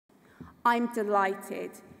I'm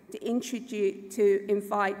delighted to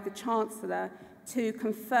invite the Chancellor to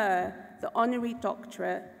confer the Honorary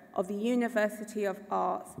Doctorate of the University of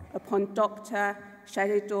Arts upon Dr.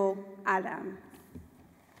 Shahidul Alam.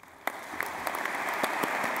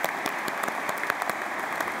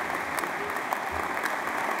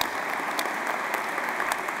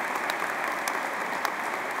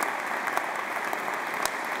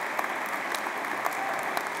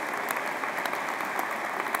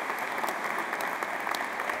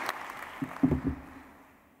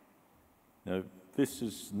 No, this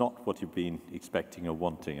is not what you've been expecting or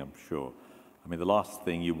wanting, I'm sure. I mean, the last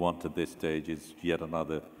thing you want at this stage is yet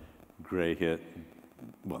another grey-haired,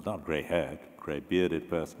 well, not grey-haired, grey-bearded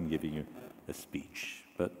person giving you a speech.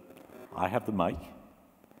 But I have the mic,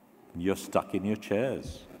 and you're stuck in your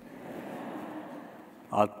chairs.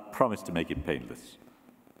 I'll promise to make it painless.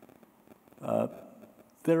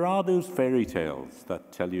 There are those fairy tales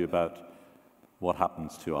that tell you about what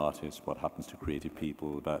happens to artists, what happens to creative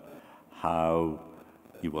people, about how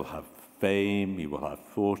you will have fame, you will have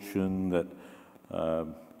fortune, that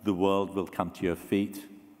the world will come to your feet.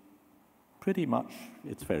 Pretty much,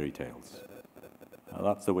 it's fairy tales.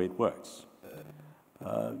 That's the way it works.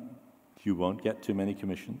 You won't get too many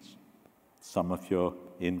commissions. Some of your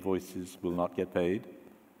invoices will not get paid.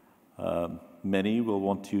 Many will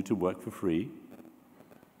want you to work for free.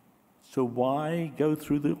 So why go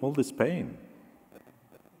through all this pain?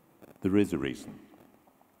 There is a reason.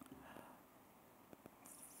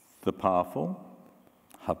 The powerful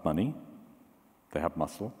have money, they have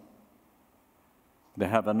muscle, they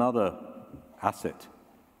have another asset,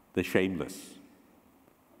 they're shameless,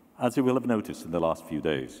 as you will have noticed in the last few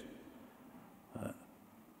days.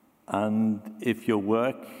 And if your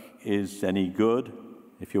work is any good,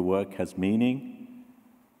 if your work has meaning,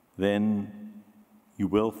 then you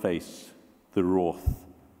will face the wrath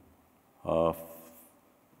of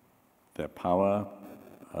their power,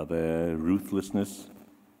 their ruthlessness.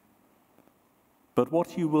 But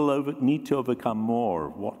what you will need to overcome more,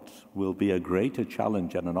 what will be a greater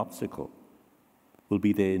challenge and an obstacle, will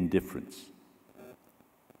be their indifference.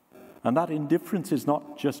 And that indifference is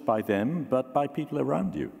not just by them, but by people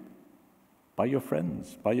around you, by your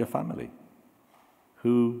friends, by your family,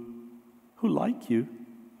 who like you,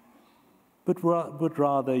 but would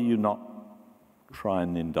rather you not try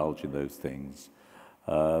and indulge in those things.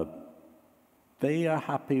 They are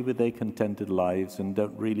happy with their contented lives and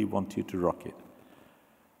don't really want you to rock it.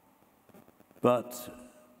 But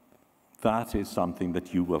that is something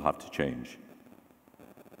that you will have to change.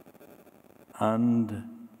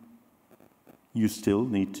 And you still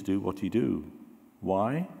need to do what you do.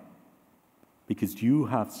 Why? Because you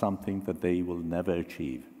have something that they will never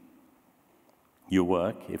achieve. Your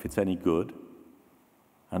work, if it's any good,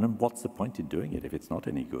 and then what's the point in doing it if it's not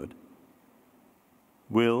any good,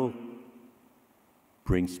 will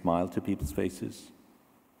bring smile to people's faces,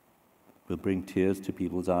 will bring tears to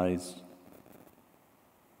people's eyes,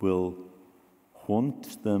 will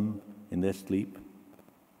haunt them in their sleep,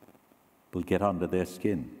 will get under their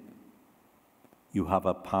skin. You have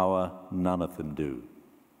a power none of them do.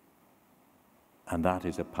 And that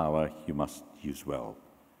is a power you must use well.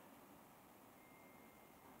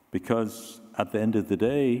 Because at the end of the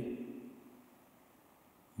day,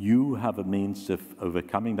 you have a means of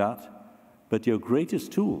overcoming that, but your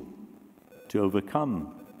greatest tool to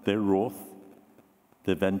overcome their wrath,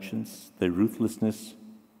 their vengeance, their ruthlessness,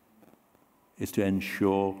 is to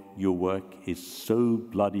ensure your work is so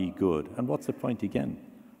bloody good. And what's the point, again,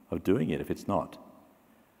 of doing it if it's not?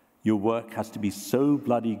 Your work has to be so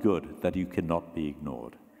bloody good that you cannot be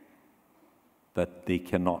ignored, that they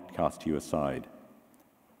cannot cast you aside.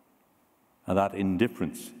 And that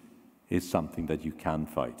indifference is something that you can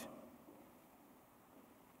fight.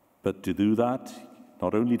 But to do that,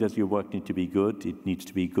 not only does your work need to be good, it needs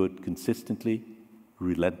to be good consistently,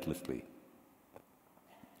 relentlessly.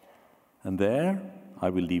 And there,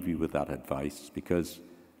 I will leave you with that advice, because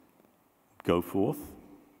go forth,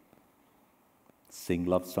 sing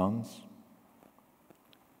love songs.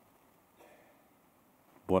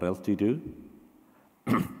 What else do you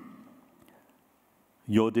do?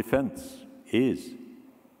 Your defense is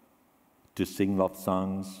to sing love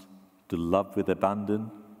songs, to love with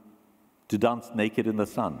abandon, to dance naked in the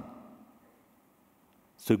sun.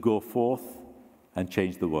 So go forth and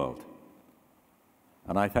change the world.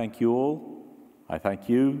 And I thank you all. I thank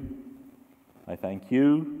you. I thank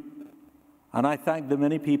you. And I thank the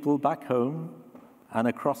many people back home and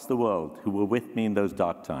across the world who were with me in those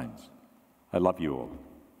dark times. I love you all.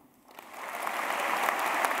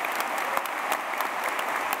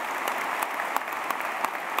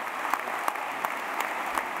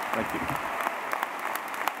 Thank you.